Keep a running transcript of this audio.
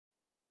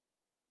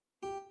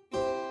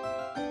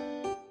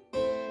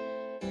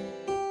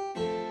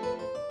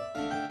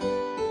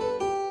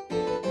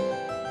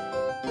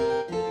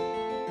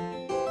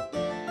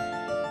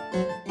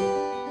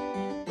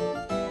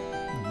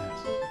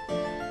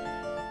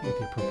with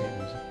the appropriate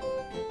music.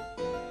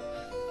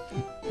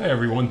 Hey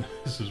everyone,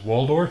 this is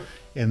Waldorf,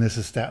 And this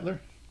is Statler.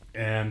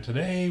 and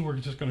today we're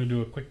just going to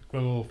do a quick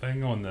little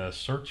thing on the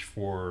search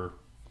for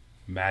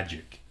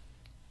magic.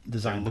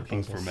 Design They're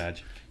looking proposals. for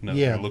magic. No,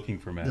 Yeah, they're looking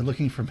for magic. They're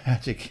looking for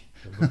magic.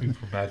 They're looking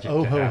for magic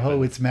Oh to ho happen.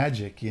 ho! It's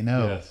magic. You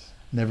know. Yes.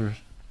 Never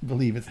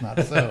believe it's not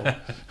so.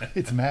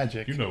 It's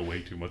magic. You know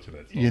way too much of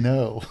that stuff. You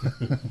know.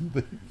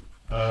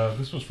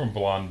 This was from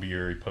Blonde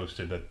Beer. He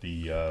posted that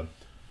the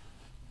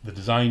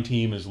design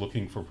team is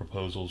looking for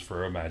proposals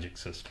for a magic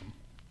system.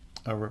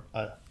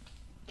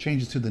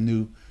 Changes to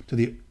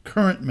the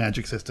current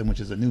magic system, which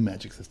is a new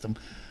magic system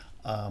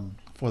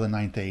for the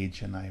Ninth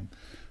Age, and I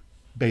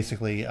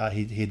basically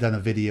he had done a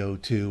video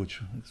too,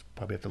 which is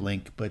probably have to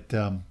link, but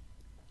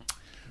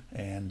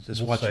and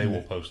just watching.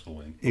 We'll post the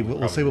link.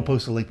 We'll say we'll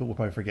post a link, but we'll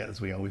probably forget,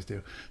 as we always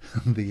do.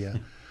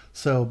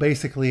 So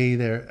basically,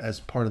 they're as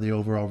part of the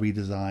overall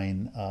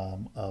redesign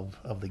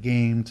of the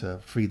game to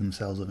free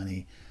themselves of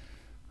any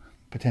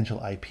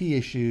potential IP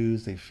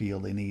issues. They feel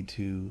they need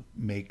to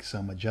make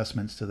some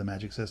adjustments to the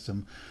magic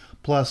system.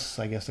 Plus,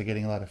 I guess they're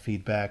getting a lot of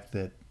feedback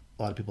that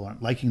a lot of people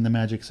aren't liking the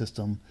magic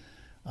system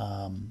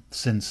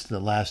since the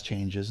last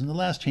changes. And the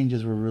last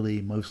changes were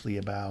really mostly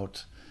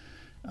about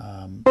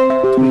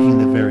tweaking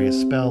the various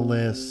spell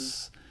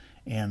lists,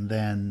 and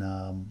then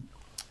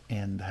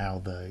and how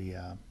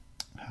the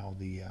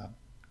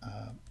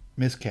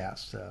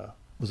miscast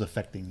was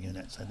affecting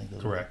units. I think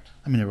those Correct.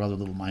 there were other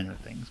little minor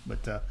things,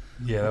 but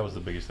Yeah, that was the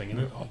biggest thing.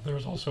 And there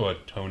was also a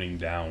toning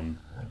down.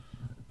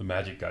 The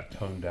magic got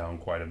toned down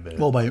quite a bit.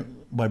 well,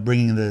 by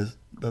bringing the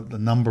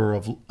number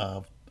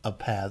of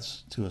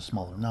paths to a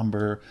smaller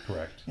number.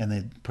 Correct. And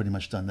they'd pretty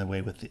much done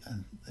away with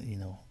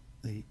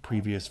the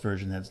previous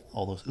version has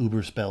all those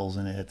uber spells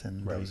in it,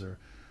 and Right.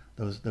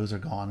 those are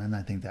gone. And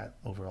I think that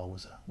overall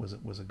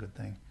was a good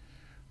thing.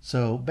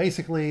 So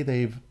basically,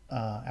 they've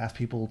asked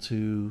people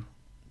to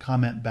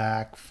comment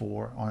back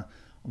on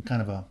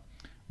kind of a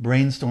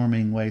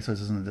brainstorming way. So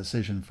this isn't a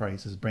decision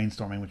phrase. This is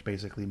brainstorming, which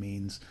basically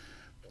means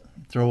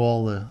throw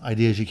all the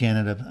ideas you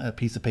can at a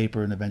piece of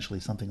paper, and eventually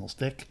something will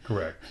stick.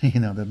 Correct.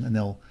 And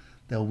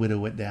they'll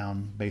whittle it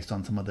down based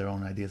on some of their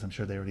own ideas. I'm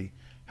sure they already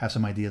have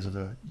some ideas of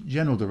the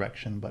general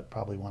direction, but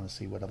probably want to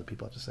see what other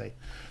people have to say.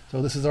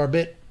 So this is our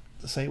bit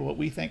to say what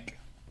we think.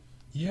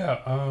 Yeah,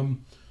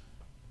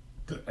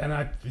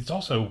 and it's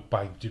also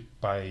by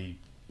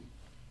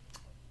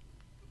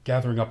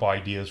gathering up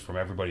ideas from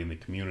everybody in the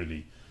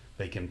community,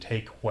 they can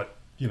take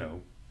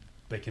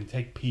they can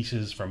take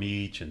pieces from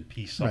each and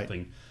piece something.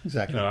 Right.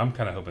 Exactly. I'm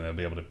kind of hoping they'll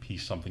be able to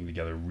piece something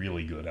together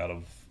really good out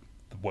of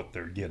what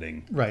they're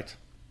getting. Right.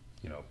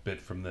 A bit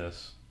from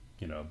this,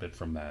 a bit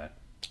from that.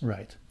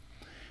 Right.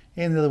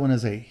 And the other one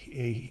is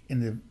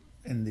in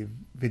the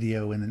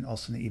video, and then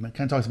also in the email,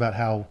 kind of talks about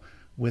how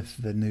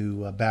with the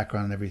new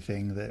background and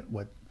everything, that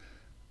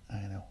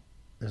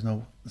it's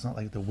not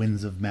like the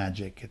winds of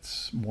magic.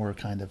 It's more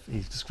kind of, he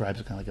describes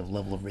it kind of like a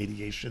level of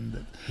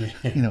radiation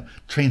that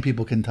trained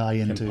people can tie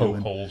into, Can poke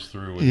holes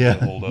through and yeah,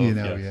 get hold of.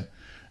 yes.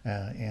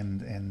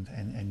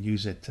 And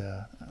use it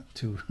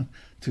to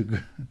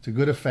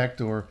good effect,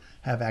 or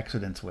have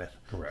accidents with.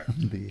 Correct.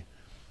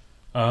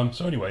 So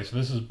so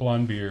this is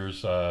Blonde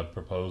Beer's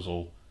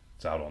proposal.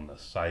 It's out on the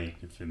site.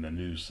 It's in the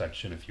news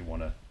section if you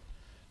want to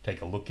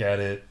take a look at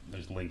it.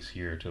 There's links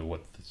here to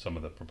some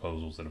of the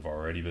proposals that have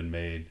already been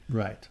made.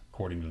 right.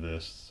 According to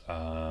this,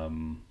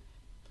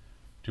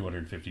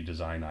 250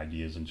 design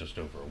ideas in just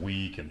over a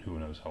week, and who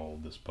knows how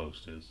old this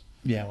post is.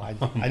 Yeah, well,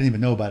 I didn't even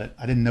know about it.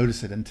 I didn't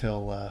notice it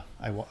until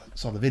I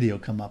saw the video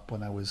come up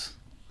when I was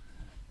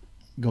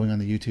going on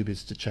the YouTube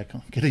is to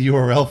get a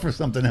URL for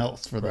something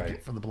else for the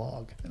Right. for the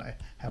blog, and I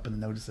happened to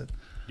notice it.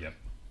 Yep.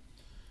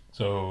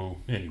 So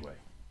anyway,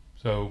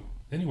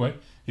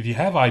 if you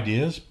have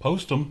ideas,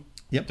 post them.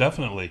 Yep.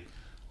 Definitely.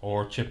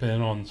 Or chip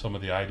in on some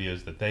of the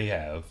ideas that they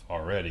have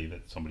already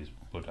that somebody's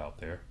put out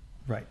there.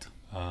 Right.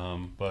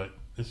 But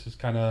this is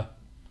kind of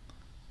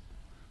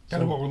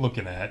what we're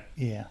looking at.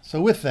 Yeah. So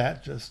with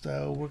that, just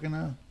we're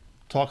gonna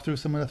talk through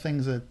some of the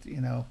things that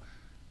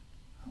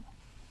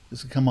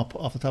this could come up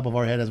off the top of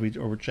our head as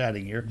we're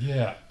chatting here.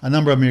 Yeah. A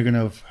number of them you're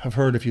going to have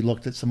heard if you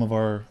looked at some of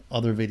our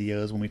other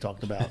videos when we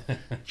talked about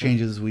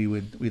changes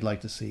we'd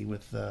like to see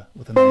with an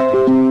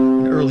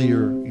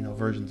earlier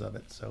versions of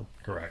it. So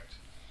Correct.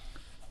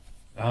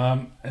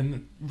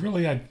 And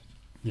really,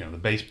 the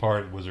base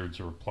part, wizards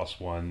are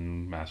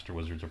 +1, master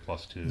wizards are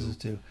 +2. this is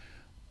too.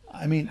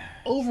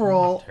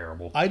 Overall, Not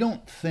terrible. I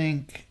don't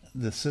think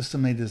the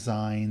system they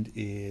designed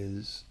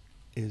is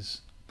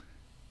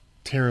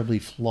terribly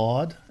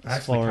flawed I as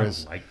actually far kind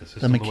as of like the the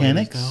system way it is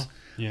mechanics. now.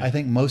 Yeah. I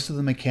think most of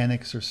the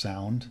mechanics are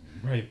sound.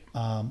 Right.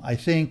 I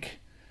think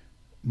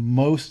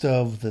most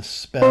of the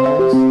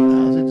spells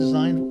as they're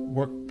designed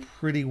work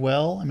pretty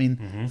well.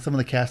 Some of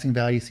the casting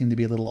values seem to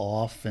be a little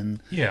off,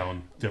 and Yeah,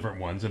 on different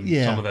ones, and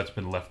Yeah. some of that's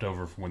been left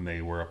over from when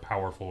they were a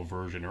powerful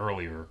version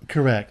earlier.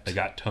 correct. They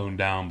got toned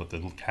down, but the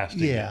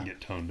casting Yeah. didn't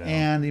get toned down.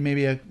 And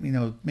maybe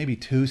maybe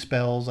two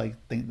spells I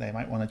think they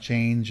might want to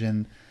change,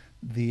 and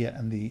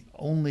the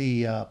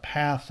only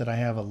path that I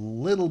have a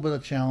little bit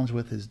of challenge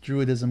with is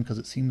Druidism, because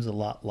it seems a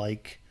lot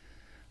like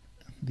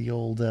the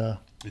old.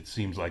 It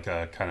seems like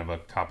a kind of a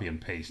copy and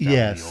paste.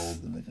 Yes, out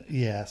of the old,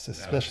 yes,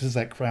 especially as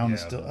that crown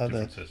is yeah, still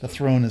different the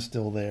throne is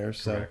still there.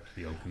 So, correct,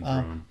 the open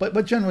throne.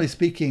 but generally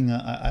speaking,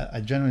 I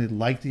generally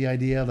like the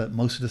idea that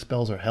most of the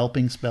spells are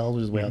helping spells,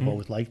 which is the way I've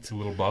always liked The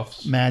little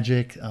buffs.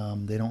 magic.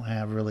 They don't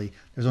have really.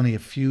 There's only a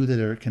few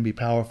that can be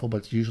powerful, but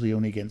it's usually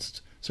only against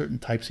certain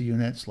types of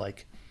units,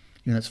 like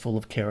units full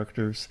of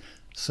characters.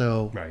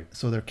 So Right.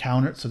 so they're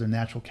counter, so they're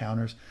natural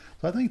counters.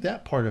 So I think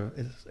that part of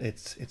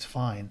it's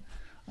fine.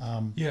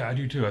 Yeah, I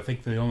do too. I think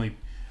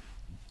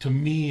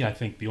I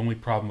think the only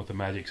problem with the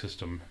magic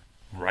system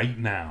right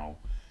now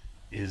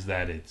is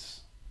that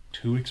it's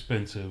too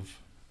expensive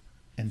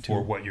And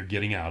for what you're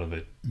getting out of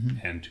it,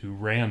 and too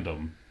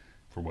random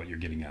for what you're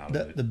getting out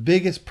of it. the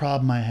biggest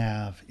problem I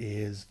have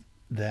is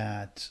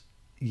that,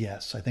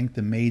 yes, I think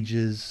the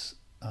mages,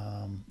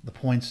 the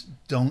points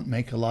don't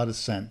make a lot of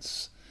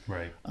sense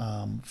Right.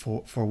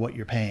 for what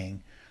you're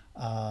paying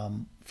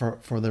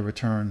for the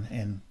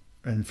return,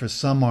 and for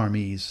some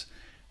armies,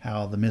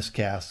 how the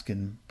miscast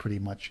can pretty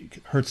much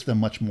hurts them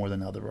much more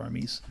than other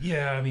armies.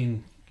 Yeah, I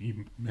mean,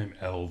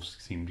 elves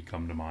seem to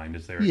come to mind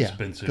as they're Yeah,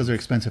 expensive. because they're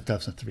expensive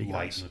toughness of 3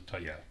 light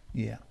guys. yeah,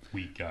 Yeah,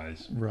 weak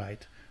guys.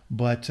 right.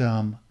 But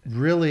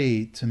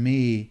really, to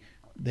me,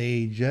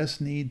 they just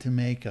need to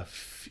make a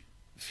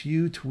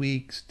few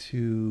tweaks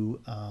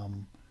to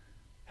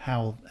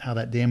how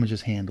that damage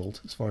is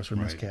handled as far as for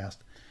Right.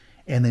 miscast,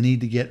 and they need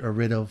to get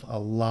rid of a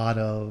lot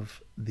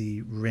of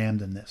the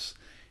randomness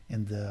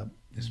and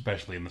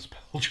Especially in the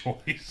spell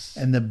choice.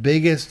 the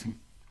biggest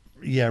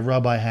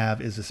rub I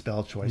have is the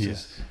spell choices.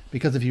 Yes.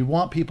 Because if you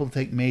want people to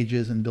take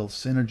mages and build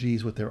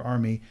synergies with their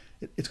army,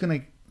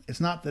 it's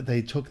not that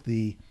they took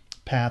the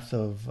path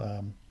of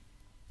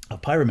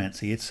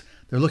pyromancy.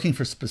 They're looking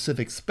for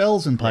specific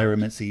spells in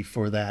pyromancy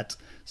for that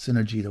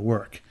synergy to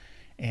work.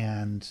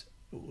 And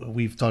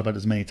we've talked about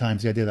this many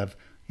times. The idea that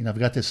I've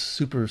got this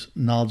super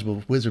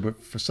knowledgeable wizard,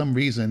 but for some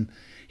reason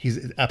he's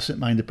an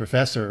absent-minded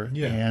professor,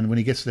 Yeah. and when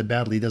he gets to the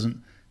battle, he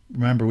doesn't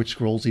remember which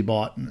scrolls he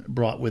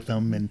brought with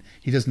him, and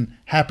he doesn't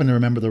happen to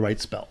remember the right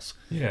spells.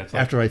 Yeah, it's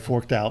After I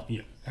forked out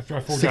after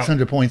I forked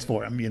 600 points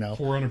for him,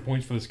 400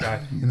 points for this guy.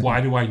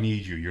 Why do I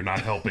need you? You're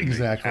not helping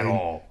exactly me at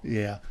all.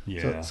 Yeah.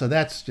 Yeah. So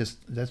that's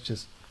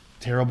just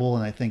terrible,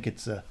 and I think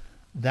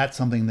that's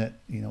something that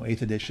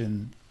 8th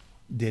edition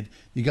did.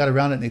 You got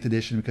around it in 8th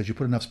edition because you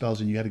put enough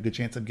spells and you had a good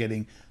chance of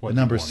getting What the you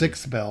number wanted. 6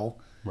 spell.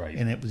 Right.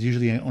 And it was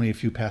usually only a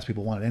few pass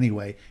people wanted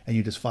anyway, and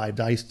you just 5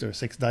 diced or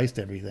 6 diced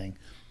everything.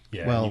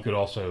 Yeah, Well, you could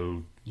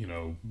also,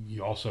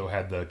 you also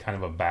had the kind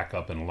of a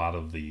backup in a lot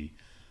of the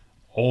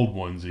old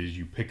ones is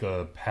you pick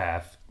a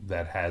path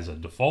that has a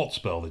default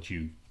spell that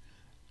you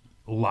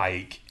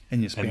like,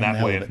 and you spam and that the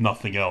hell way, of if it.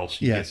 nothing else,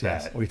 you get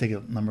that. Or you take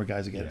a number of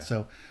guys to get Yeah.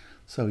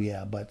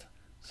 it.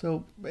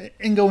 So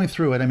in going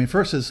through it, I mean,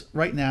 first is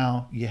right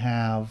now you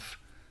have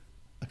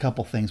a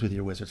couple things with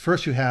your wizards.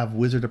 First, you have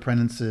wizard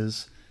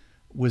apprentices,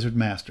 wizard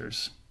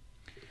masters,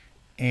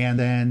 and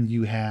then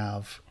you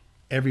have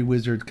every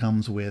wizard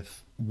comes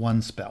with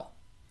 1 spell,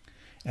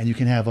 and you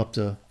can have up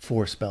to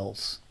 4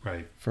 spells.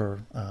 Right.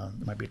 For there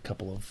might be a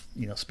couple of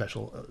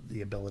special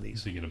the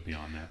abilities. So you get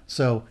beyond that.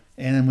 So,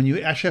 and then when you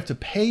actually have to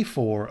pay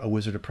for a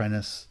wizard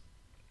apprentice,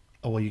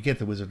 you get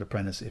the wizard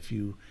apprentice if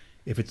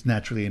it's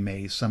naturally a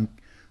maze.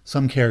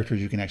 Some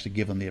characters you can actually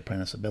give them the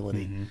apprentice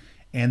ability,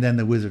 and then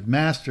the wizard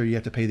master you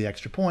have to pay the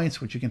extra points,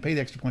 which you can pay the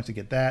extra points to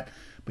get that,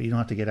 but you don't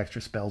have to get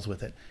extra spells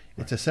with it.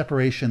 Right. It's a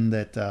separation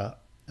that that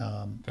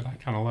I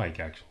kind of like,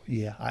 actually.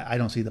 Yeah, I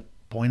don't see the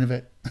point of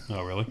it.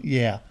 Oh, really?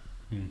 Yeah.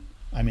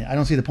 I mean, I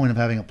don't see the point of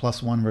having a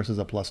 +1 versus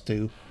a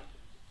 +2.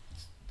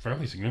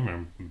 Fairly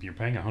significant. You're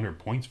paying 100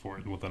 points for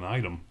it with an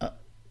item.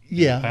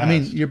 Yeah, I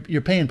mean,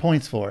 you're paying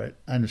points for it.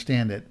 I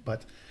understand it,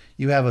 but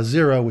you have a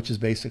 0, which is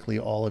basically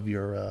all of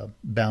your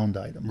bound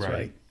items,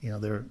 right? They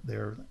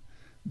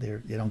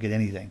don't get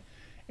anything,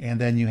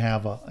 and then you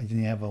have a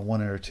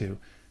 1 or a 2.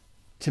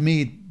 To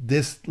me,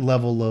 this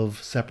level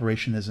of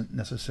separation isn't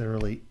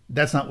necessarily.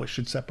 That's not what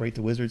should separate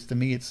the wizards. To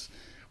me, it's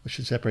what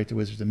should separate the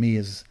wizards. To me,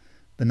 is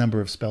the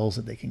number of spells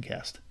that they can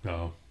cast.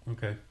 Oh,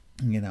 okay.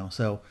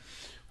 So.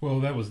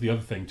 Well, that was the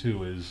other thing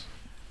too. Is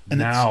And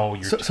now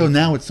so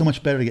now it's so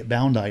much better to get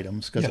bound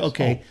items because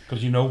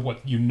because you know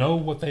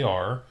what they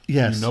are.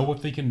 Yes. You know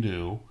what they can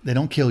do. They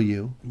don't kill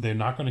you. They're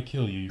not going to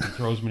kill you. You can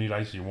throw as many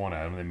dice as you want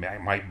at them. They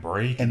might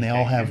break, and they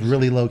all have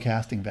really low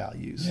casting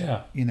values.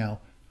 Yeah.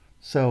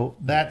 So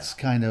that's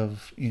kind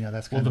of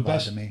that's kind of odd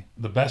to me.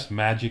 The best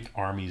magic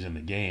armies in the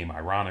game,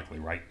 ironically,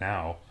 right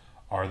now,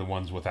 are the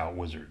ones without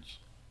wizards.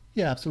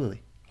 Yeah,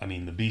 absolutely. I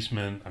mean, the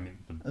beastmen. I mean,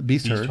 the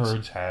beast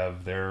herds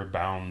have their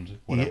bound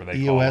whatever they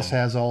call them. EOS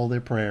has all their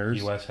prayers.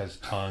 EOS has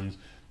tons.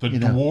 The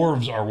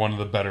dwarves are one of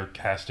the better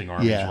casting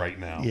armies right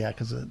now. Yeah,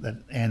 because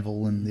that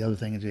anvil and the other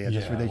thing is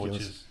just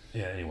ridiculous.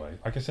 Anyway,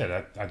 like I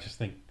said, I just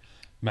think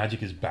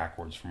magic is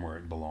backwards from where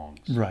it belongs.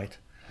 Right.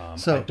 I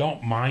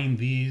don't mind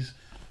these.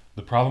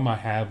 The problem I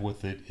have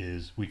with it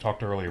is we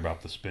talked earlier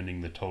about the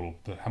spending,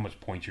 how much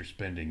points you're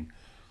spending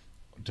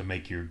to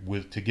make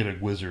to get a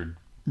wizard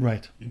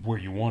Right. where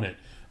you want it.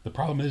 The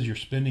problem is you're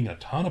spending a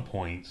ton of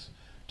points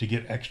to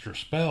get extra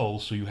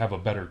spells, so you have a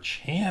better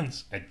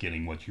chance at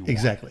getting what you want.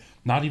 Exactly.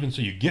 Not even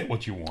so you get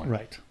what you want.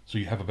 Right. So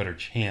you have a better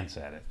chance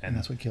at it. And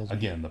that's what kills me.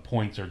 Again, the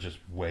points are just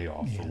way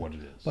off for what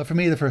it is. But for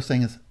me, the first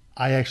thing is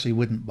I actually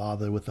wouldn't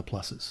bother with the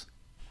pluses.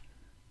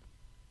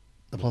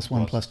 The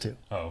 +1, +2.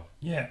 Oh,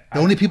 yeah. The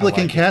only people that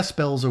can cast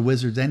spells are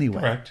wizards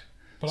anyway. Correct.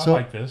 But I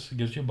like this. It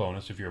gives you a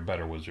bonus if you're a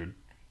better wizard.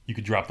 You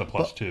could drop the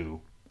 +2,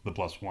 the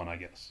 +1, I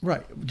guess.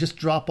 Right. Just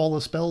drop all the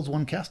spells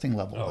one casting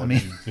level. Oh, I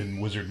mean, then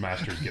wizard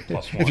masters get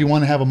 +1. if you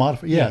want to have a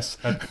modifier, yes.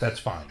 That's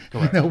fine.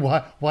 Correct.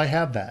 Why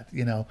have that?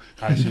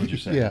 I see what you're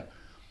saying. Yeah.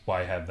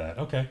 Why have that?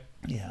 Okay.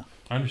 Yeah.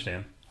 I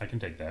understand. I can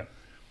take that.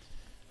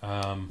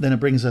 Then it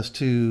brings us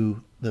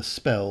to the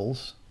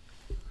spells.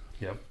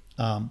 Yep.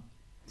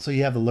 So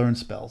you have the learn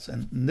spells,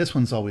 and this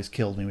one's always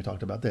killed me. We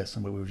talked about this,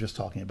 and we were just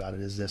talking about it.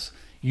 Is this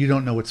you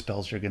don't know what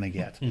spells you're going to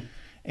get,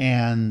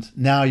 and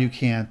now you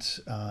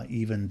can't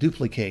even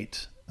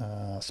duplicate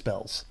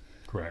spells.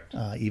 Correct.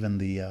 Even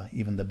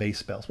the base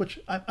spells, which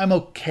I'm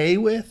okay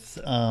with.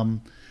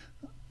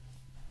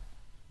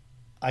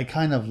 I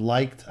kind of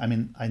liked. I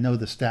mean, I know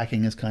the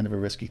stacking is kind of a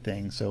risky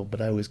thing, but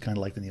I always kind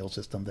of liked in the old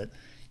system that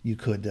you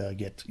could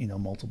get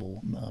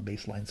multiple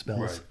baseline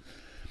spells. Right.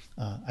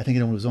 I think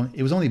it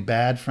was only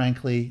bad,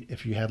 frankly,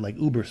 if you had like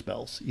Uber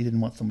spells. You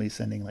didn't want somebody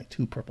sending like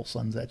 2 purple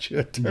suns at you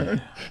a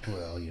turn. Yeah.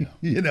 Well,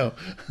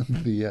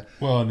 yeah.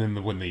 Well, and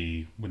then when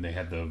they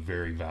had the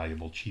very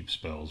valuable cheap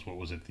spells, what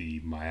was it, the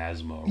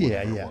miasma or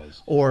whatever it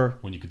was? Or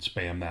when you could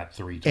spam that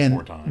 3 to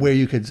 4 times.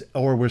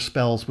 Where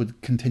spells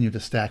would continue to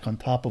stack on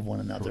top of one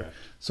another. Correct.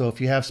 So if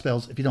you have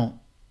spells, if you don't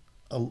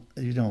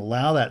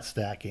allow that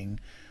stacking,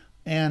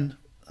 and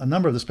a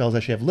number of the spells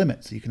actually have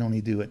limits. You can only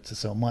do it to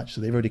so much,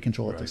 so they've already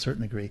controlled it to a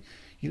certain degree.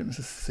 You don't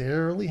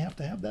necessarily have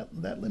to have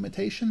that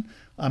limitation.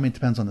 I mean, it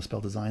depends on the spell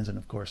designs, and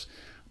of course,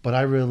 but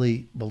I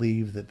really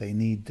believe that they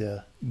need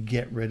to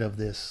get rid of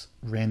this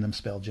random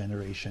spell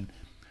generation.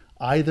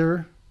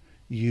 Either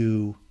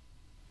you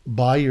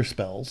buy your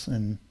spells,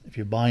 and if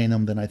you're buying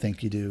them, then I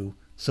think you do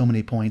so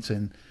many points,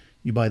 and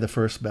you buy the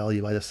first spell,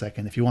 you buy the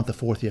second. If you want the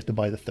fourth, you have to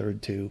buy the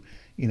third too.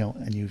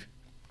 And you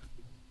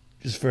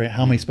just for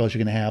how many spells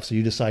you're going to have, so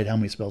you decide how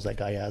many spells that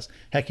guy has.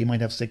 Heck, you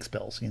might have 6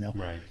 spells.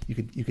 Right. You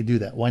could do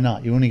that. Why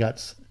not?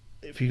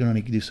 If you can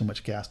only do so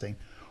much casting,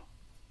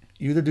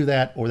 you either do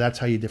that, or that's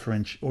how you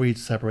differentiate, or you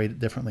separate it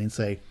differently and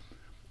say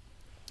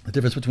the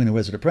difference between a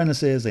wizard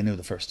apprentice is they know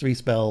the first 3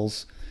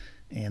 spells,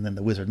 and then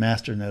the wizard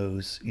master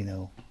knows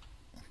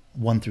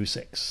 1 through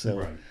 6.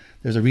 So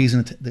there's a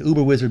reason the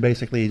Uber wizard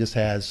basically just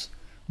has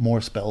more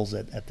spells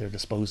at their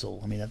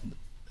disposal. I mean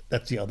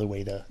that's the other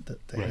way to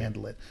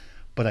handle it.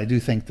 But I do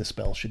think the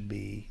spell should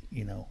be,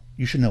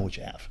 you should know what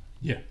you have.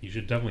 Yeah, you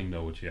should definitely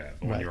know what you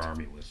have on your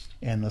army list.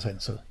 And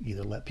so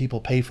either let people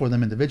pay for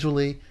them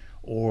individually,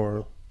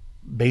 or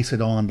base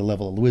it on the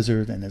level of the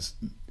wizard, and it's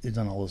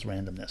on all this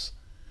randomness.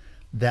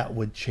 That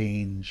would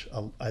change,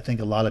 I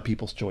think, a lot of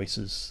people's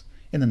choices,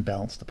 and then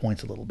balance the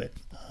points a little bit.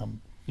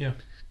 Yeah.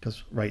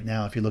 Because right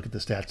now, if you look at the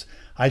stats,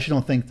 I actually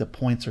don't think the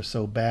points are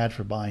so bad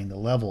for buying the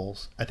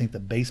levels. I think the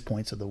base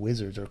points of the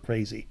wizards are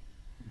crazy.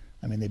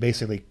 I mean, they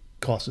basically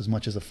cost as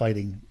much as a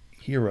fighting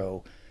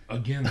hero.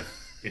 Again,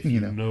 if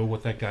you know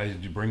what that guy is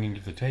bringing to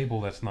the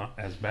table, that's not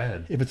as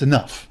bad. If it's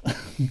enough.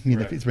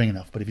 If he's bringing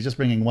enough. But if he's just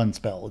bringing 1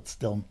 spell, it's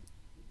still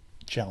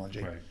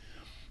challenging. Right.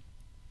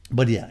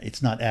 But yeah,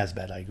 it's not as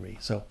bad, I agree.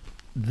 So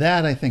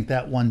I think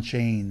that one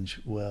change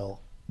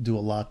will do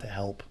a lot to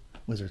help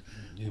wizards.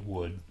 It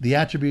would. The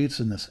attributes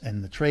and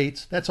the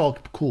traits, that's all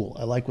cool.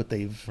 I like what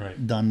they've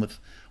done with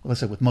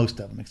most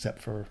of them,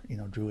 except for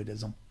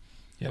druidism.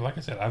 Yeah, like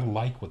I said, I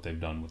like what they've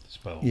done with the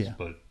spells,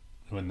 but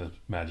in the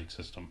magic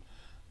system,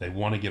 they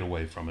want to get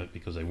away from it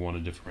because they want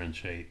to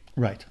differentiate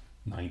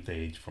Ninth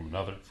Age from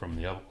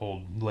the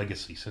old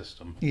legacy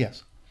system.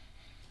 Yes.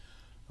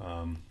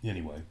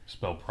 Anyway,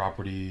 spell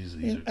properties.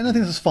 And I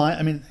think this is fine.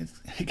 I mean,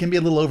 it can be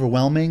a little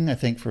overwhelming, I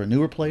think, for a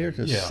newer player.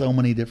 There's so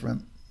many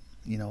different,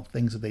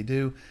 things that they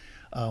do,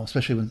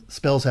 especially when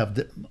spells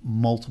have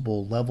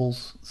multiple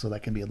levels, so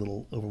that can be a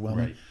little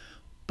overwhelming. Right.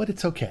 But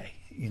it's okay,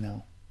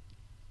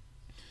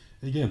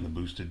 Again, the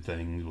boosted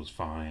thing was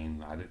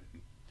fine.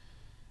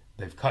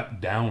 They've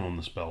cut down on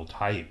the spell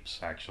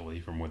types, actually,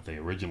 from what they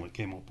originally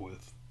came up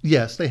with.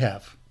 Yes, they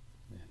have.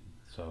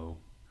 So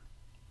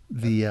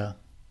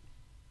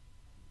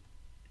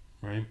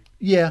right?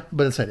 Yeah,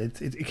 but as I said,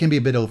 it can be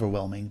a bit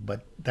overwhelming,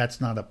 but that's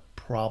not a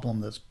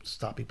problem that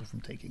stop people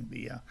from taking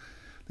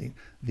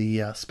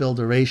the spell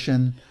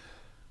duration.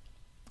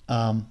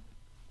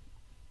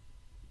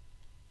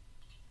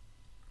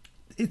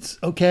 It's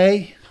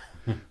okay.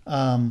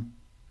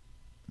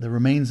 The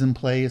remains in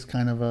play is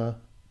kind of a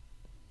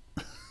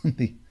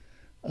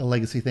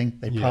legacy thing.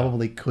 They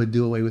probably could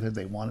do away with it if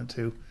they wanted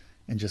to,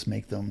 and just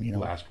make them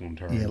last one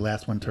turn. Yeah,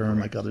 last one turn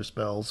like other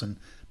spells, and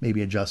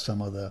maybe adjust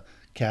some of the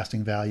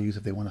casting values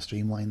if they want to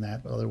streamline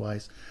that. But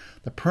otherwise,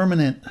 the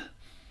permanent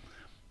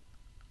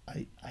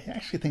I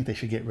actually think they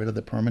should get rid of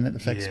the permanent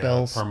effect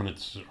spells.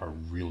 Permanents are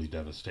really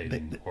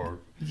devastating.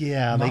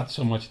 Yeah, not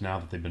so much now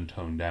that they've been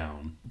toned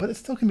down. But it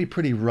still can be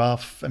pretty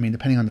rough. I mean,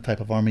 depending on the type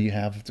of army you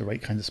have, the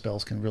right kinds of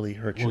spells can really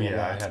hurt you a lot.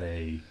 I had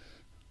a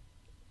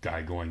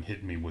guy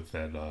hitting me with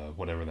that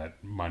whatever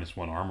that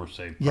 -1 armor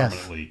save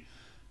permanently, yes,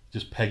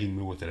 just pegging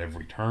me with it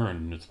every turn,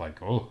 and it's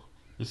like, oh,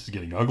 this is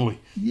getting ugly.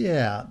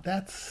 Yeah,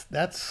 that's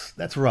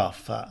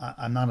rough.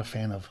 I'm not a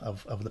fan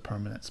of the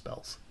permanent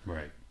spells.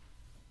 Right.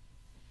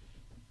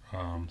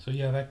 So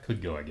yeah, that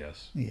could go, I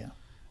guess. Yeah.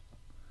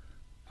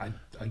 I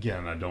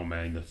don't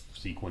mind the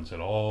sequence at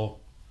all.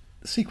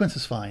 The sequence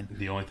is fine.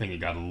 The only thing that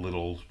got a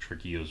little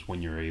tricky is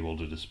when you're able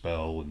to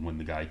dispel and when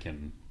the guy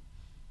can.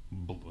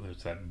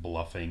 It's that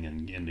bluffing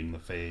and ending the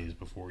phase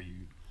before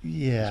you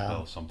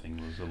dispel something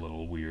was a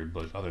little weird,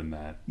 but other than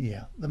that.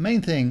 Yeah. The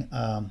main thing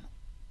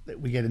that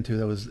we get into,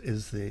 though,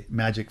 is the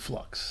magic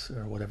flux,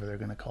 or whatever they're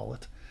going to call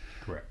it.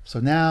 Correct. So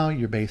now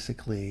you're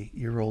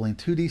rolling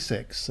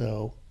 2d6,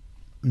 so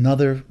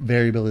another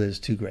variability is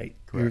too great.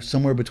 Correct. You're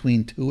somewhere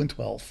between 2 and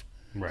 12.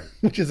 Right.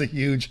 Which is a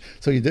huge...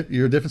 So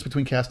you're a difference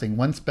between casting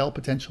 1 spell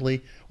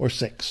potentially or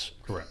 6.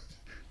 Correct.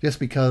 Just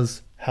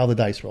because how the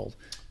dice rolled.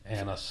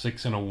 And a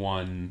 6 and a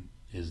 1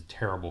 is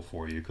terrible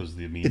for you because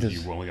it means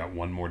you've only got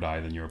 1 more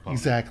die than your opponent.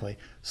 Exactly.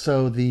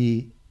 So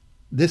you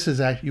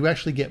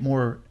actually get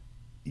more...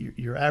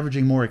 You're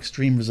averaging more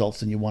extreme results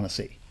than you want to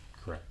see.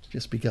 Correct.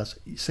 Just because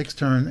 6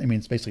 turn... I mean,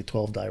 it's basically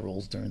 12 die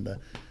rolls during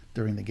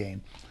the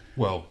game.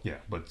 Well, yeah,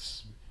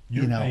 but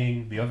you're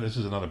paying... This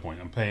is another point.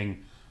 I'm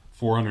paying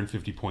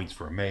 450 points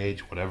for a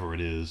mage, whatever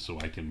it is, so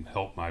I can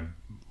help my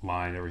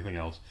line, everything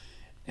else.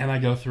 And I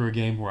go through a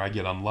game where I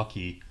get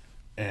unlucky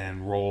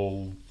and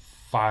roll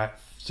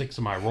 6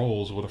 of my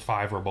rolls with a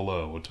 5 or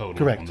below a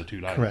total on the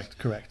 2 dice.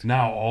 Correct.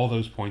 Now all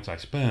those points I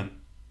spent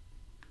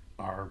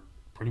are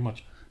pretty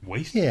much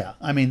wasted. Yeah,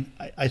 I mean,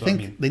 I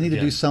think they need to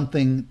do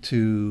something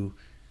to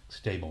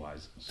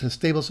stabilize this. To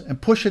stabilize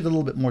and push it a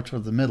little bit more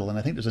toward the middle, and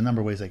I think there's a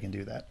number of ways they can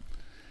do that.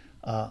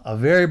 A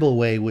variable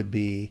way would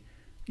be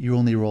you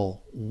only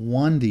roll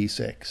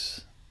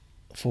 1d6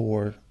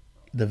 for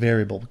the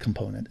variable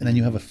component, and then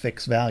you have a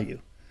fixed value.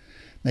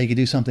 Now you could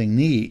do something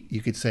neat.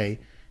 You could say,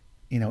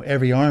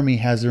 every army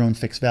has their own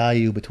fixed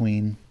value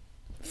between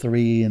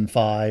 3 and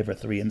 5 or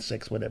 3 and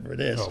 6, whatever it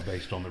is. Oh,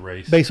 based on the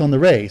race. Based on the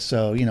race.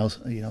 So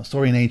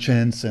Saurian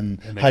Ancients and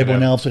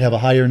Highborn Elves would have a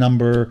higher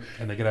number.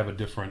 And they could have a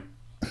different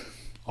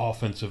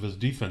offensive as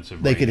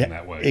defensive rating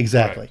that way.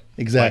 Exactly.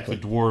 Exactly.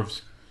 Like the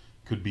dwarves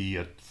could be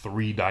a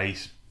 3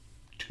 dice,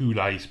 2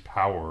 dice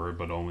power,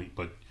 but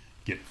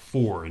get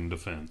 4 in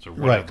defense or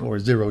whatever. Right, or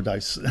 0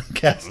 dice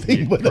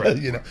casting.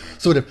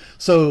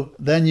 So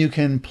then you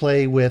can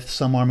play with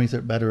some armies that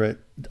are better at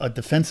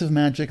defensive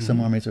magic,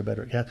 some armies are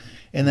better at casting.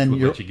 And then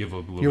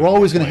you're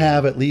always going to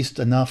have at least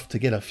enough to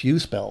get a few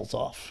spells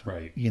off.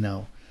 Right.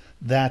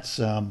 That's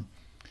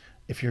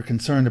if you're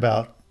concerned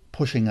about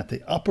pushing at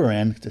the upper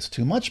end, it's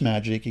too much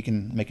magic, you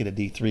can make it a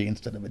D3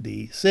 instead of a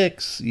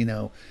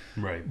D6,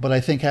 Right. But I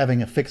think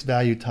having a fixed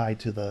value tied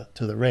to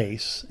the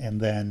race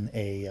and then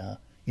a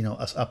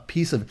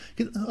piece of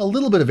a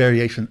little bit of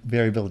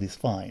variability is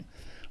fine,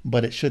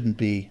 but it shouldn't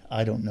be.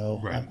 I don't know.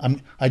 Right.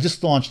 I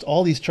just launched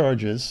all these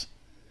charges,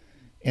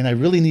 and I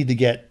really need to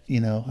get.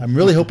 I'm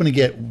really hoping to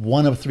get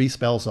 1 of 3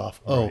 spells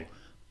off. Right. Oh,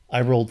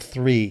 I rolled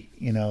 3.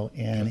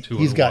 And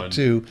he's got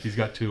 2. He's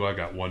got 2. I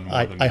got 1 more.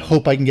 I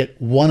hope I can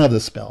get 1 of the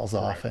spells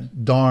off,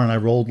 and darn, I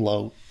rolled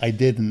low. I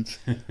didn't,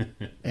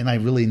 and I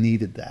really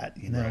needed that.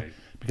 Right.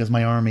 Because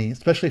my army,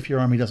 especially if your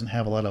army doesn't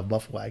have a lot of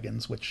buff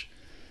wagons,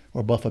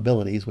 or buff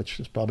abilities, which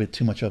is probably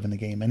too much of in the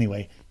game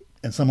anyway.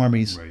 And some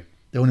armies,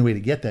 the only way to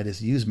get that is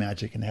to use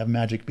magic and have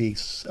magic be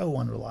so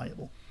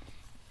unreliable.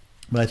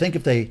 But I think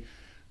if they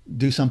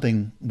do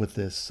something with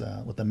this,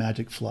 with the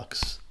magic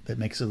flux that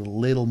makes it a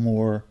little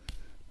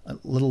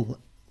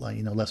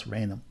less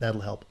random,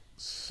 that'll help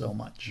so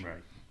much.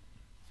 Right.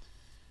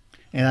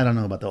 And I don't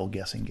know about the old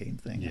guessing game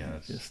thing. Yeah,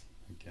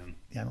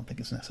 I don't think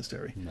it's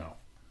necessary. No.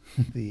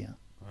 The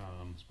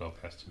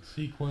spellcasting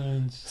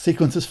sequence.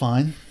 Sequence is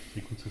fine.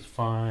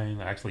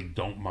 I actually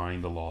don't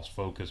mind the lost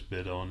focus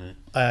bit on it.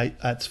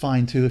 That's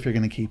fine too if you're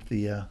going to keep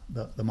the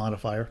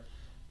modifier.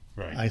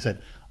 Right. I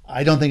said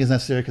I don't think it's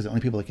necessary because the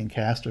only people that can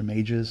cast are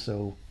mages.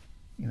 So,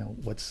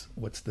 what's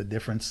the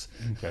difference?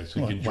 Okay, so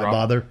you can why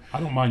bother? I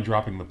don't mind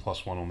dropping the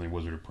 +1 on the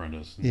Wizard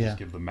Apprentice and just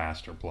give the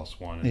Master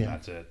 +1, and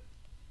that's it.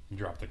 And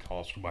drop the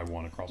cost by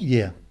 1 across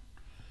the board.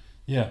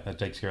 Yeah, that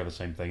takes care of the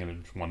same thing, and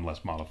it's 1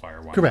 less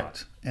modifier. Why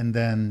Correct. Not? And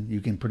then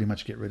you can pretty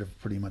much get rid of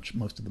pretty much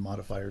most of the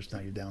modifiers. Now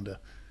you're down to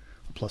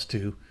a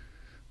 +2.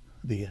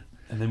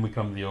 And then we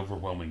come to the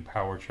overwhelming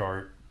power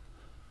chart,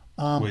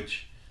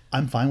 which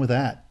I'm fine with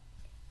that.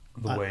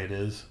 The way it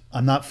is.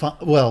 I'm not fine.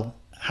 Well,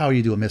 how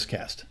you do a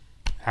miscast?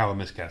 How a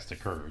miscast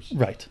occurs.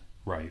 Right.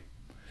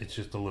 It's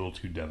just a little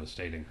too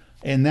devastating.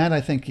 And that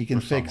I think you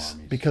can fix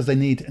because they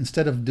need,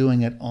 instead of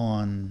doing it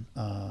on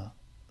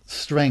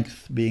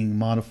strength being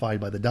modified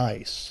by the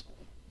dice,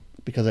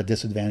 because that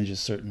disadvantages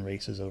certain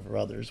races over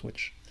others,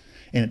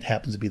 and it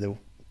happens to be the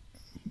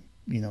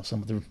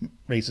some of the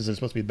races are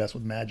supposed to be best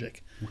with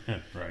magic.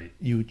 Right.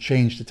 You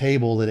change the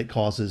table that it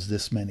causes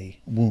this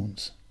many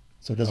wounds.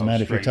 So it doesn't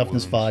matter if you're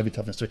toughness 5, you're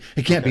toughness 3.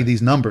 It can't be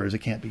these numbers. It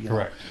can't be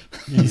correct.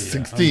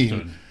 16.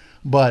 Understood.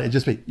 But it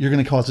just you're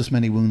going to cause this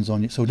many wounds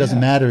on you. So it doesn't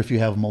matter if you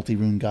have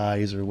multi-rune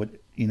guys or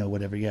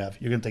whatever you have.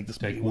 You're going to take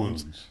this many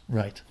wounds.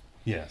 Right.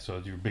 Yeah.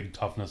 So your big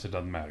toughness, it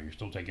doesn't matter. You're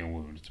still taking a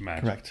wound. It's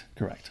magic.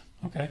 Correct.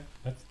 Okay.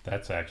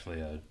 That's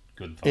actually a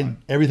good thought. And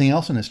everything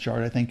else in this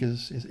chart, I think,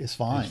 is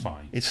fine. It's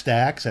fine. It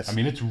stacks. I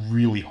mean, it's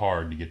really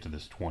hard to get to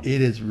this 20.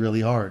 It is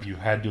really hard. You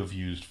had to have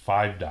used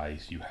 5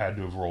 dice. You had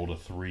to have rolled a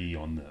 3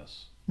 on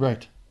this.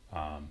 Right.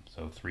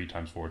 So 3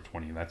 times 4,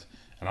 20. And I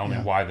don't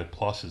know why the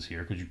plus is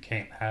here, because you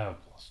can't have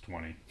plus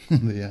 20.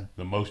 Yeah.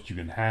 The most you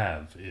can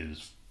have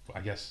is,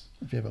 I guess,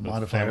 if you have a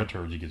modifier.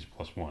 Thaumaturgy gives you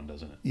plus 1,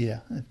 doesn't it? Yeah.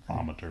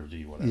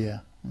 Thaumaturgy, whatever. Yeah.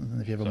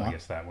 And if you have I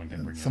guess that one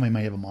can bring somebody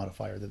might have a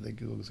modifier that they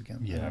goes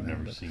against. Yeah, I've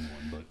never seen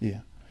one, but yeah,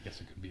 I guess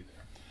it could be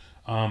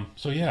there.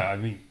 So yeah, I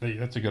mean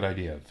that's a good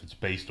idea. If it's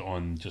based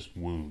on just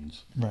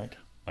wounds, right?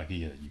 Like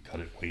you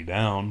cut it way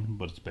down,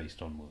 but it's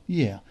based on wounds.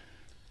 Yeah.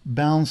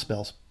 Bound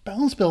spells.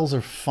 Bound spells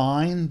are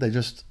fine.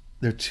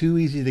 They're too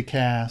easy to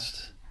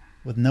cast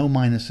with no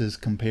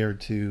minuses compared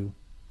to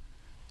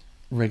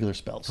regular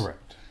spells.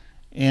 Correct.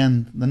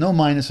 And the no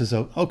minus is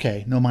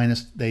okay. No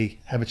minus, they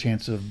have a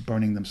chance of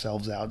burning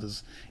themselves out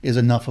is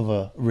enough of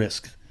a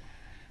risk.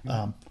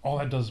 All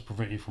that does is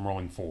prevent you from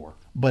rolling 4.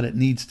 But it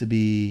needs to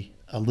be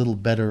a little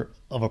better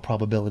of a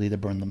probability to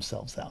burn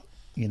themselves out.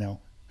 Either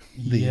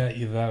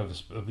that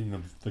or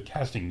the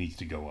casting needs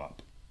to go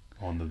up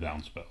on the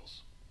down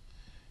spells.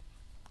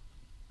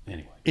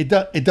 Anyway, it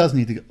does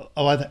need to go.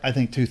 I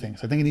think 2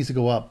 things. I think it needs to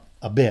go up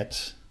a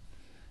bit.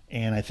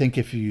 And I think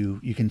if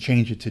you can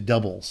change it to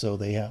double, so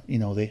they have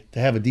they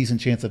have a decent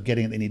chance of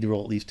getting it, they need to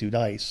roll at least 2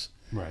 dice.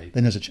 Right.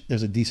 Then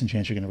there's a decent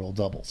chance you're going to roll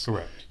doubles.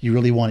 Correct. You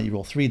really want it, you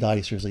roll 3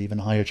 dice. There's an even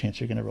higher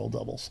chance you're going to roll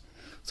doubles.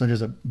 So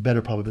there's a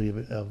better probability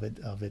of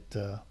it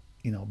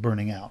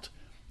burning out.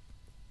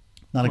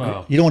 You don't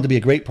want it to be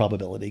a great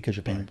probability because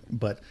you're paying,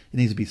 but it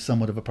needs to be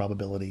somewhat of a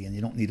probability, and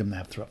you don't need them to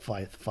have throw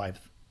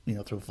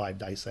 5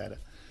 dice at it.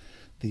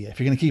 If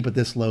you're going to keep it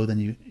this low, then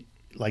you're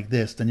going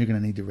to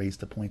need to raise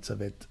the points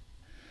of it.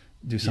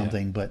 Do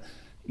something, but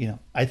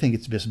I think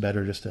it's just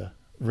better just to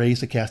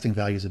raise the casting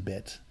values a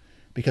bit,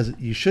 because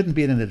you shouldn't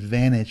be at an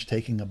advantage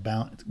taking a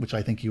bound, which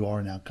I think you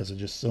are now because it's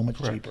just so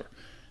much cheaper.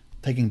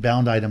 Taking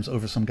bound items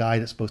over some guy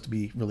that's supposed to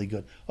be really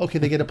good. Okay,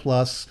 they get a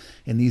plus,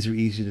 and these are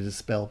easy to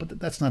dispel, but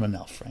that's not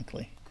enough,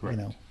 frankly.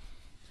 Correct.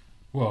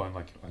 Well,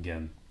 and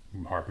again,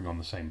 I'm harping on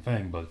the same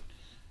thing, but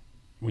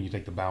when you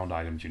take the bound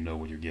items, you know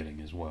what you're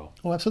getting as well.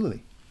 Oh,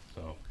 absolutely.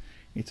 So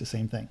it's the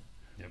same thing.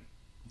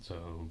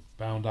 So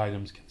bound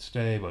items can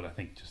stay, but I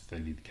think just they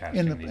need the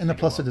casting. And the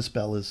plus of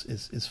dispel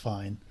is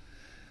fine.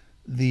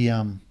 The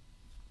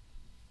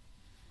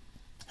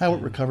how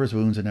it recovers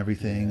wounds and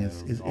everything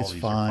is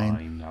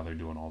fine. Now they're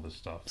doing all this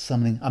stuff.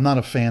 Summoning. I'm not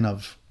a fan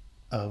of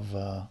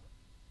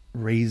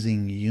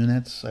raising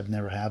units. I've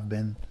never have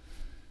been.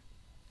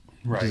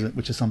 Right.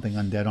 Which is something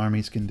undead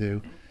armies can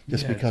do.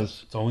 Just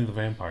because it's only the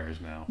vampires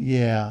now.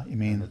 Yeah, I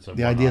mean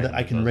the idea that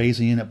I can raise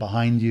a unit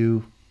behind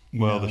you.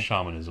 The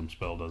shamanism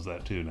spell does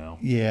that too now.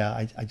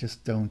 Yeah, I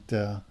just don't.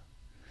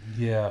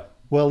 Yeah.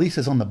 Well, at least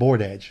it's on the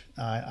board edge.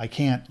 I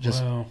can't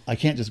just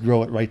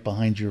grow it right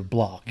behind your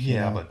block.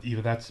 Yeah, but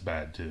even that's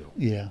bad too.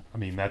 Yeah. I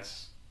mean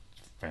that's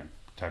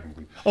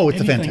technically. Oh, it's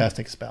a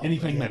fantastic spell.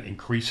 Anything that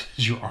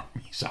increases your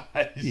army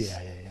size.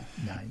 Yeah.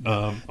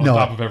 On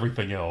top of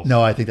everything else.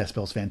 No, I think that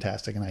spell's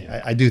fantastic, and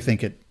I do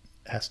think it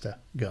has to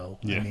go.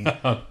 Yeah.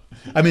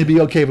 I mean, it'd be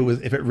okay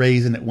if it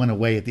raised and it went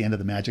away at the end of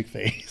the magic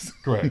phase.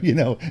 Correct.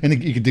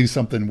 And you could do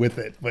something with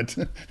it, but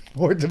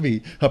for it to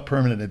be a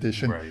permanent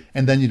addition, right.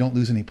 And then you don't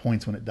lose any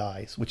points when it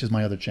dies, which is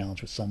my other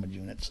challenge with summoned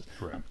units.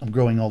 Correct. I'm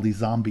growing all these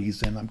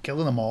zombies and I'm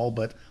killing them all,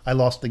 but I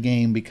lost the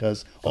game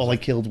because all I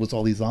killed was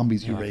all these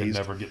zombies you raised.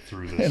 I could never get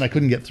through this. And I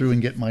couldn't get through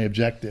and get my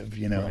objective.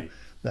 Right.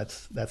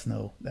 That's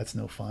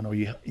no fun. Or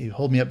you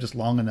hold me up just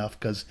long enough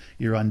because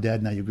you're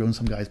undead. Now you've grown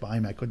some guys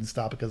behind me. I couldn't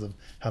stop because of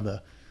how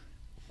the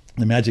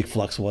magic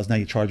flux was. Now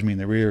you charge me in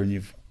the rear and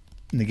you've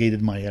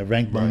negated my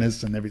rank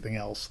bonus and everything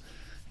else.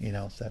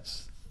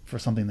 That's for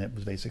something that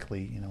was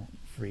basically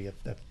free.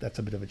 That's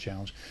a bit of a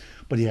challenge.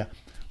 But yeah,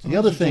 so the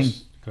other thing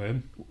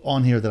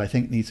on here that I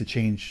think needs to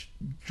change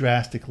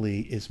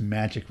drastically is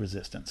magic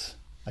resistance.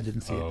 I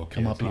didn't see it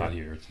come up here. It's not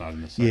here. It's not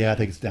in the section. Yeah, I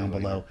think it's down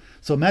below.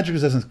 So magic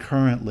resistance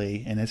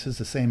currently, and this is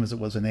the same as it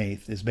was in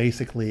 8th, is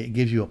basically it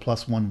gives you a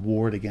 +1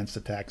 ward against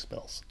attack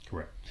spells.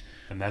 Correct.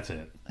 And that's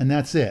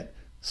it.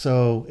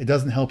 So it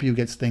doesn't help you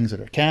against things that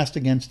are cast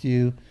against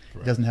you.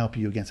 Correct. It doesn't help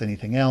you against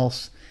anything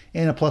else.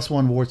 And a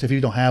 +1 ward, so if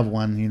you don't have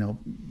one,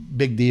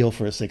 big deal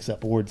for a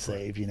 6-up ward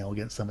save,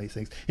 against some of these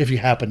things. If you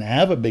happen to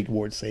have a big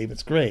ward save,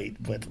 it's great.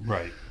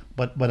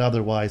 But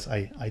otherwise,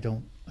 I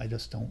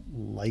just don't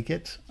like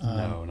it.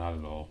 No, not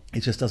at all.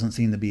 It just doesn't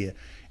seem to be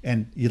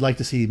and you'd like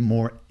to see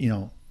more,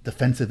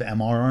 defensive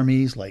MR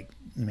armies like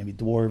maybe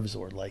dwarves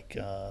or like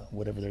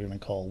whatever they're going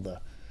to call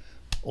the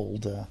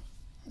old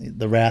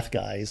the Wrath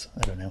guys.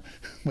 I don't know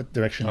what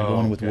direction they're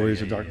going with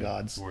Warriors of Dark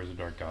Gods. Warriors of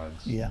Dark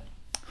Gods. Yeah,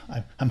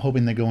 I'm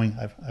hoping they're going.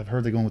 I've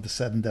heard they're going with the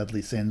 7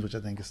 Deadly Sins, which I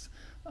think is.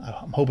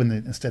 I'm hoping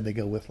that instead they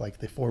go with like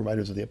the 4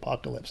 Riders of the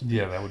Apocalypse.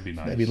 Yeah, that would be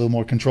nice. Maybe a little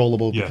more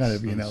controllable. Yes, kind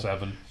of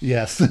 7.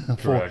 Yes,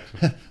 correct.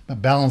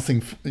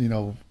 Balancing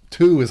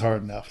 2 is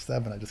hard enough.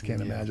 7, I just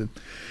can't imagine.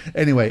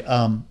 Anyway,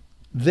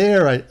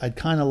 there I'd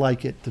kind of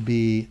like it to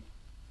be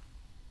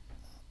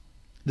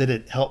that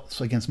it helps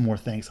against more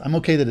things. I'm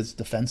okay that it's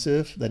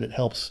defensive, that it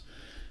helps,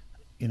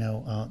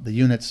 the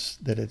units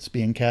that it's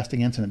being cast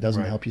against, and it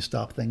doesn't help you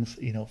stop things,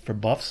 for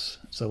buffs.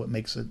 So it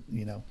makes it,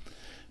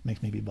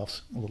 makes maybe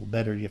buffs a little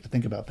better. You have to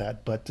think about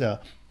that. But,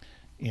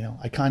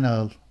 I kind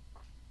of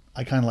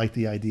like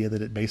the idea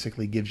that it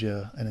basically gives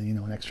you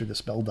an extra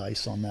dispel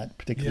dice on that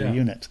particular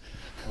unit.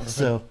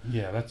 So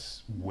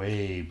that's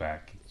way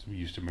back. We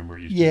used to remember.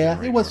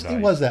 It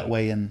was that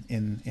way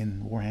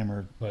in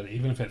Warhammer. But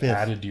even if it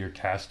added to your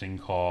casting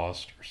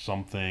cost or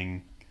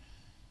something,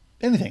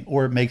 anything,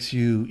 or it makes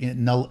you it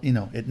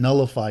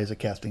nullifies a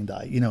casting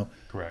die.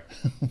 Correct.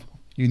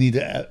 You need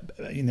to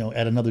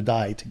add another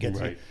die to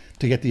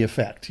get the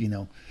effect.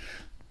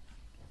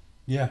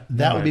 Yeah,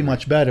 that would be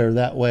much better.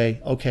 That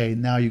way, okay,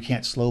 now you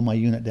can't slow my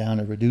unit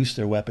down or reduce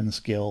their weapon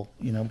skill.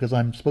 Because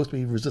I'm supposed to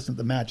be resistant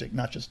to magic,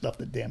 not just stuff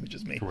that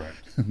damages me.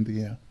 Correct.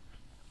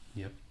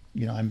 Yep.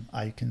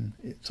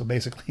 So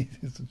basically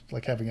it's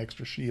like having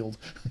extra shield,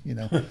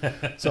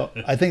 So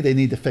I think they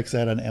need to fix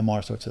that on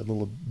MR so it's a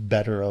little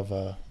better of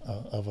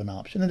an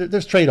option. And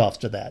there's trade-offs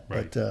to that,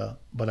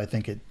 but I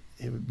think it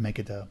would make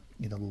it a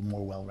little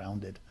more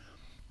well-rounded.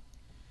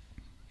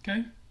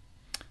 Okay.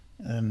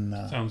 And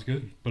sounds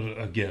good. But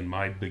again,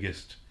 my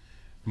biggest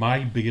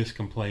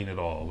complaint at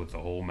all with the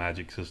whole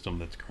magic system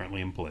that's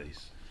currently in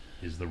place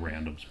is the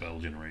random spell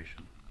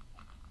generation.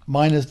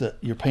 Mine is that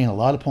you're paying a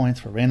lot of points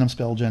for random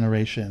spell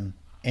generation,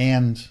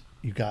 and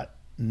you got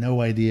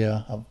no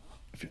idea of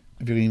if you're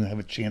going to even have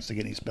a chance to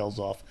get any spells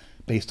off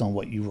based on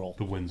what you roll.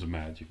 The winds of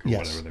magic, or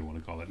whatever they want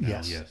to call it now.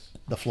 Yes.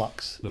 The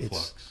flux. The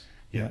flux.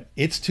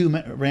 It's too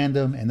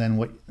random, and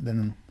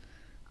then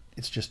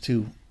it's just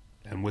too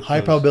and with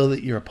high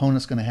probability that your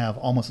opponent's going to have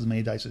almost as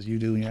many dice as you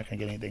do, and you're not going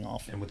to get anything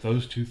off. And with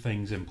those two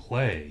things in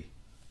play,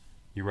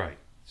 you're right.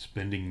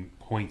 Spending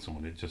points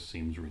on it just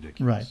seems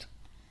ridiculous. Right.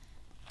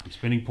 I'm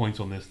spending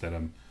points on this that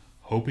I'm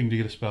hoping to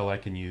get a spell I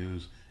can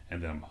use,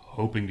 and then I'm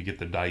hoping to get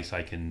the dice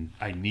I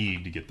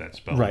need to get that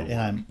spell. Right,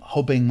 and I'm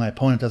hoping my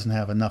opponent doesn't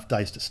have enough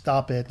dice to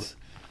stop it.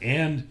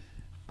 And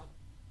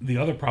the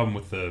other problem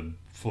with the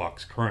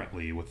flux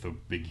currently, with the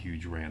big,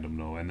 huge random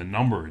and the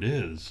number it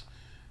is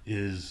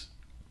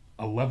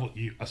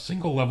a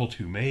single level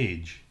 2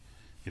 mage.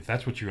 If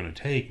that's what you're going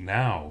to take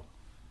now,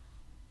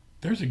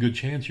 there's a good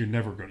chance you're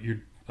never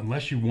going.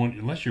 Unless you're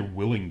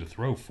willing to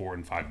throw 4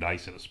 and 5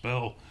 dice at a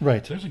spell,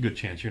 there's a good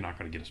chance you're not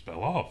going to get a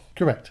spell off.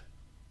 Correct.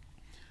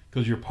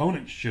 Because your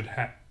opponent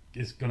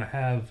is going to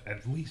have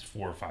at least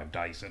 4 or 5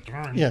 dice at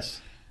turn.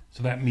 Yes.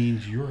 So that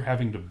means you're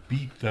having to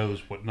beat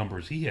what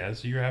numbers he has.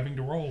 So you're having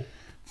to roll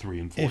 3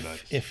 and 4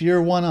 dice. If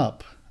you're one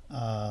up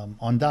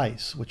on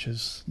dice, which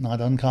is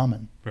not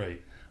uncommon,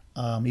 right?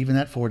 Even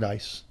at 4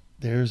 dice,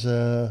 there's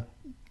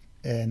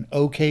an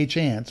okay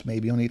chance,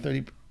 maybe only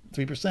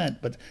 33%,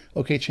 but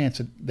okay chance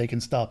that they can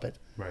stop it.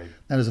 Right.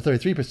 Now there's a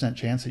 33%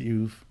 chance that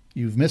you've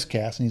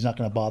miscast, and he's not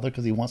going to bother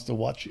because he wants to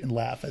watch and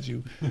laugh as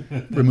you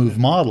remove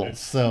models.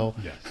 So,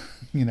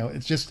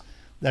 it's just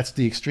that's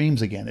the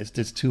extremes again.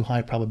 It's too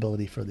high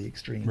probability for the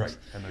extremes. Right.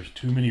 And there's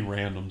too many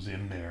randoms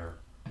in there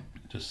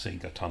to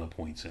sink a ton of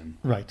points in.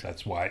 Right.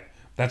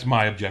 That's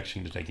my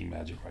objection to taking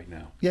Magic right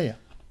now. Yeah.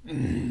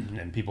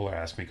 And people are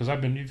asking me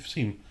because you've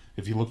seen,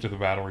 if you looked at the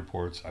battle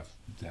reports, I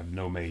have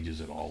no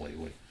mages at all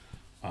lately.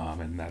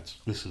 And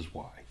this is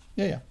why.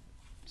 Yeah.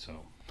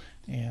 So.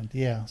 And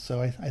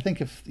so I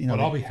think if but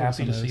I'll be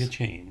happy to see a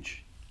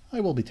change. I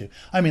will be too.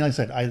 I mean, like I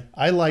said,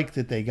 I like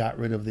that they got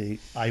rid of the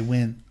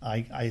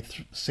I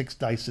 6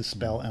 dice to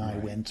spell and I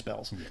win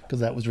spells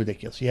because that was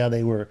ridiculous. Yeah,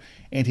 they were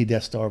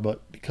anti-Death Star,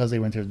 but because they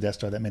were anti Death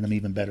Star, that made them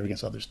even better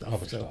against other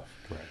stuff.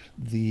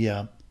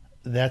 Correct.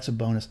 That's a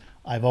bonus.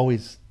 I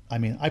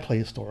play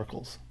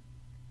historicals.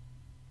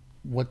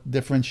 What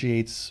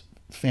differentiates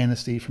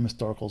fantasy from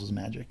historicals is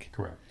magic.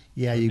 Correct.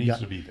 Yeah,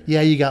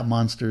 you got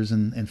monsters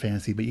and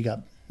fantasy, but you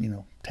got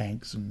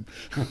tanks and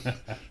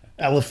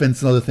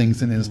elephants and other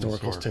things in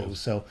historicals too.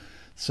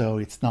 So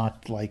it's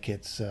not like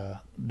it's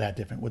that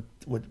different.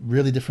 What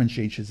really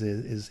differentiates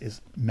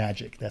is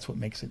magic. That's what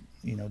makes it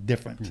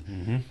different.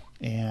 Mm-hmm.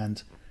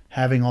 And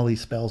having all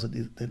these spells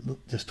that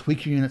just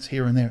tweak your units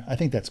here and there, I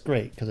think that's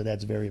great because it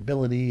adds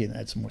variability and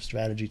adds some more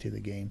strategy to the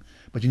game.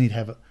 But you need to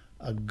have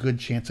a good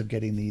chance of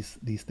getting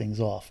these things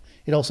off.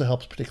 It also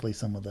helps particularly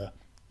some of the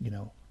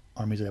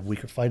armies that have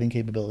weaker fighting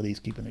capabilities,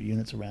 keeping their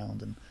units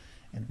around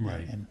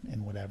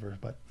and whatever.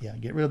 But yeah,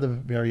 get rid of the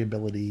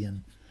variability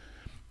and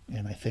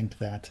I think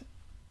that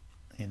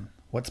in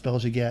what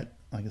spells you get,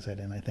 like I said,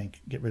 and I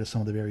think get rid of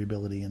some of the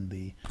variability in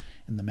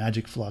the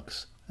magic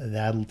flux.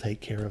 That'll take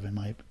care of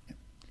and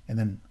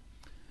then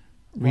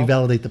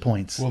revalidate the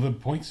points. Well, the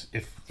points,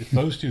 if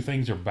those two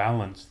things are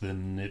balanced,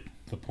 then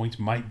the points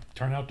might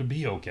turn out to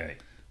be okay.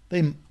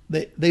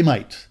 They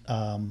might.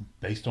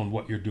 Based on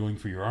what you're doing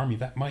for your army,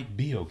 that might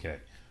be okay.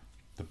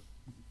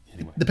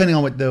 Anyway. Depending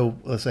on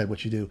let's say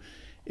what you do.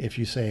 If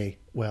you say,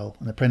 well,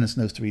 an apprentice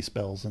knows 3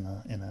 spells and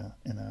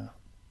a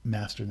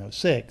master knows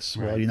 6,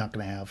 well, you're not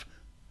going to have,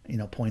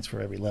 points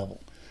for every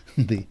level.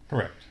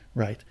 Correct.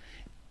 Right.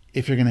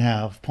 If you're going to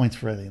have points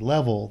for every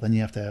level, then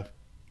you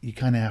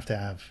kind of have to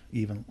have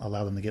even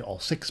allow them to get all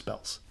 6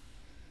 spells.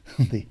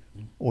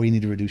 Or you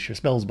need to reduce your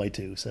spells by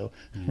 2. So,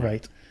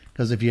 right.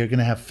 Because if you're going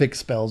to have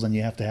fixed spells, then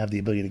you have to have the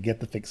ability to get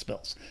the fixed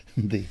spells.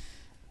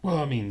 Well,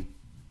 I mean,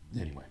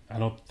 anyway, I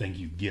don't think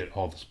you get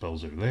all the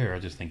spells that are there. I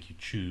just think you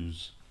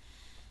choose,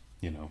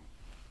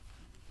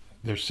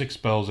 there's 6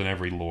 spells in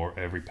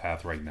every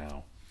path right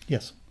now.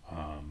 Yes.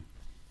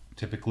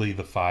 Typically,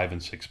 the 5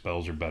 and 6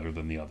 spells are better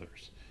than the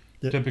others.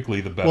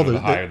 Typically, the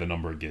higher the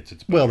number it gets,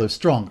 it's better. Well, they're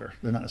stronger.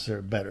 They're not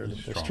necessarily better.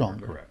 They're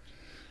stronger. Correct.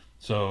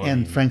 So,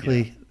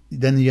 frankly,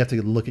 then you have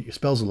to look at your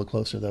spells a little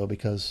closer, though,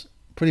 because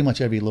pretty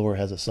much every lore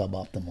has a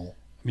suboptimal. I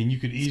mean, you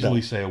could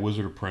easily say a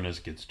wizard apprentice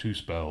gets 2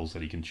 spells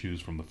that he can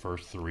choose from the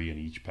first 3 in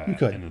each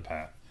path. In the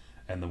path,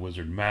 and the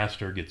wizard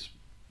master gets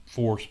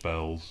 4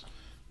 spells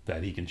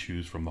that he can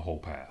choose from the whole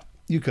path.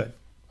 You could.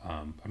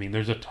 I mean,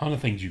 there's a ton of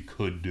things you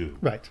could do.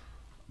 Right.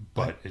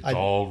 But it's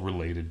all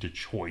related to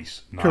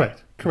choice. Not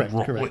Correct.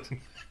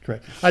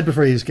 I'd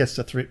prefer he just gets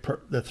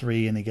the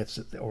 3 and he gets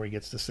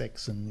the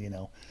 6, and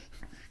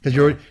because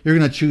you're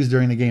going to choose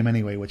during the game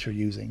anyway what you're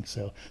using.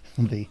 So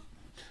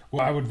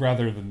Well, I would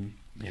rather than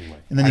anyway.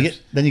 And then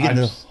you get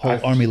into the whole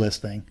army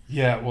list thing.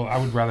 Yeah, well, I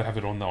would rather have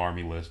it on the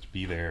army list,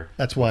 be there.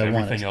 That's why I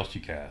want everything else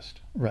you cast.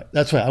 Right.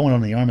 That's why I want it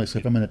on the army list.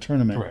 If I'm in a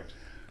tournament, correct.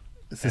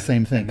 It's the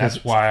same thing. And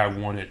that's why I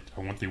want it.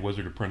 I want the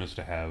wizard apprentice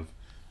to have.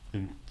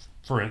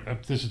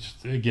 This is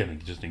just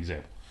an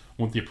example.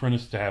 I want the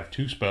apprentice to have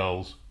 2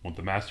 spells. I want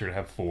the master to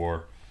have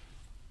 4.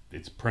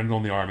 It's printed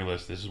on the army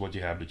list. This is what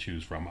you have to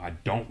choose from. I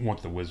don't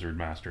want the wizard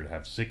master to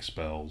have 6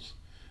 spells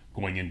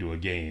going into a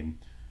game,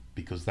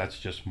 because that's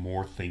just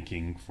more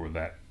thinking for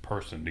that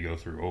person to go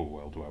through. Oh,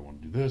 well, do I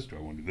want to do this? Do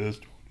I want to do this?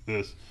 Do I want to do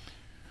this?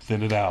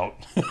 Thin it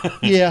out.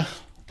 Yeah,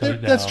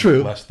 that's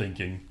true. Less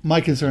thinking.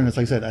 My concern is,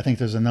 like I said, I think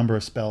there's a number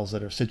of spells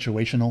that are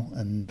situaal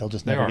and they'll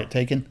just never get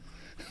taken.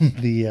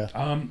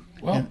 I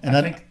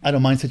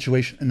don't mind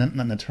situation, and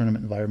not in a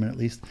tournament environment at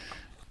least.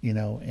 And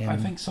I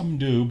think some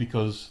do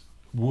because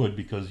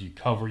you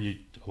cover a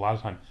lot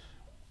of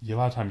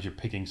times you're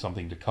picking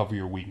something to cover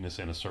your weakness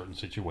in a certain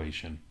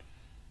situation.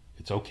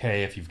 It's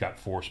okay if you've got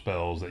 4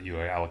 spells that you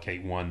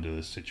allocate 1 to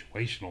this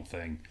situational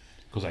thing,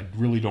 because I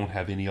really don't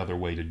have any other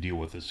way to deal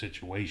with this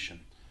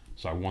situation.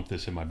 So I want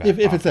this in my back pocket.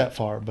 If it's that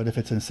far, but if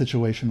it's in a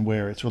situation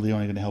where it's really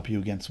only going to help you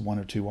against 1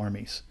 or 2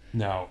 armies.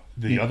 Now,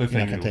 the other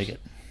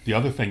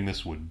thing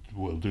this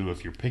will do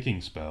if you're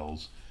picking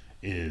spells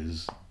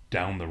is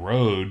down the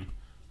road,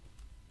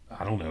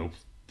 I don't know,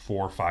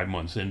 4 or 5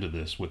 months into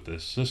this with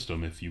this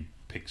system, if you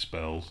pick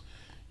spells,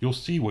 you'll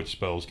see which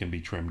spells can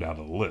be trimmed out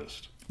of the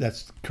list.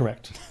 That's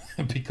correct.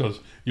 Because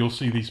you'll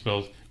see these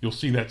spells. You'll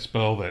see that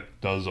spell that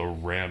does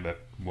that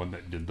one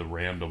that did the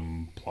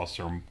random plus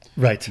or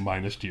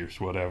minus to your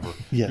whatever.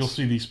 Yes. You'll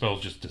see these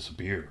spells just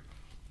disappear,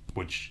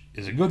 which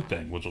is a good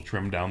thing, which will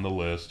trim down the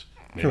list.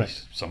 Maybe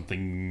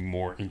something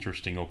more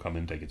interesting will come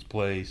and take its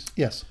place.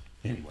 Yes.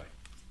 Anyway,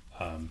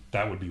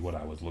 that would be what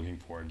I was looking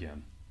for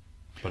again.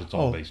 But it's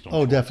all based on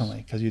choice.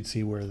 Definitely, because you'd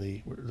see where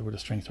the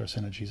strengths or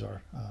synergies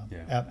are.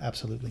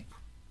 Absolutely.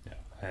 Yeah,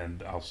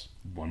 and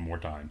one more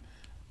time.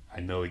 I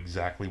know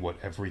exactly what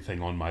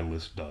everything on my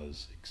list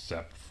does,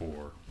 except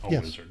for a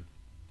wizard.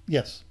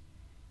 Yes.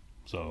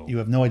 So you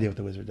have no idea what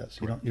the wizard does.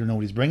 You don't know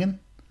what he's bringing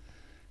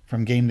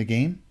from game to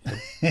game,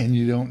 and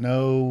you don't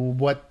know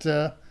what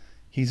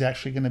he's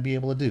actually going to be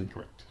able to do.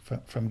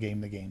 Correct. From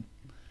game to game.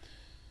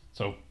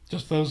 So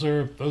just those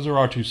are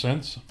our 2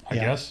 cents, I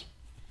guess.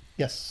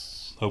 Yes.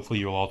 Hopefully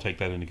you'll all take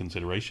that into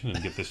consideration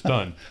and get this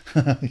done.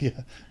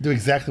 Yeah, do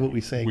exactly what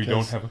we say. We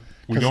don't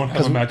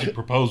have a magic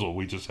proposal.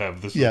 We just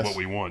have this is what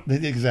we want.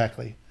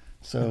 Exactly.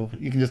 So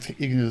you can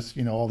just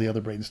all the other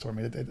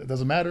brainstorming. It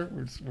doesn't matter.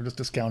 We're just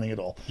discounting it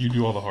all. You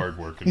do all the hard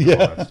work and do all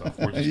that stuff.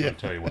 We're just going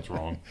to tell you what's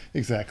wrong.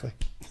 Exactly.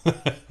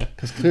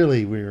 Because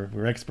clearly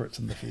we're experts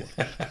in the field.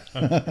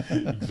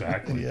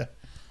 Exactly. Yeah.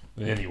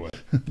 Anyway.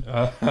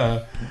 All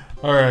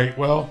right.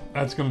 Well,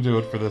 that's going to do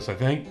it for this, I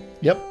think.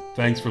 Yep.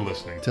 Thanks for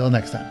listening. Till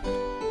next time.